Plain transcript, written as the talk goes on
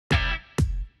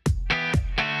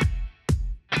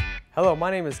Hello,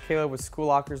 my name is Caleb with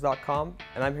SchoolLockers.com,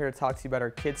 and I'm here to talk to you about our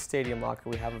kids' stadium locker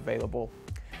we have available.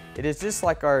 It is just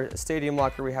like our stadium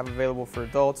locker we have available for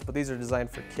adults, but these are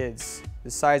designed for kids.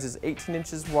 The size is 18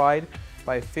 inches wide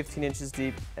by 15 inches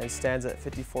deep and stands at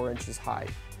 54 inches high.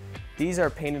 These are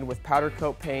painted with powder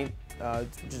coat paint,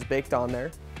 which is baked on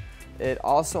there. It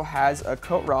also has a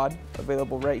coat rod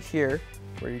available right here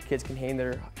where your kids can hang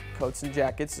their coats and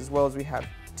jackets, as well as we have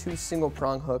two single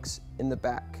prong hooks in the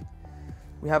back.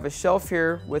 We have a shelf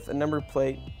here with a number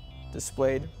plate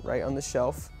displayed right on the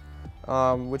shelf,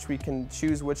 which we can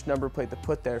choose which number plate to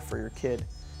put there for your kid.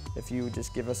 If you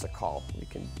just give us a call, we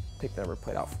can pick the number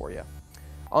plate out for you.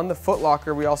 On the foot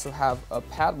locker, we also have a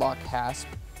padlock hasp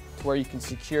to where you can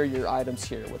secure your items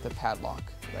here with a padlock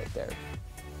right there.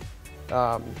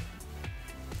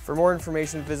 For more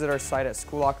information, visit our site at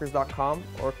SchoolLockers.com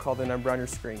or call the number on your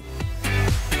screen.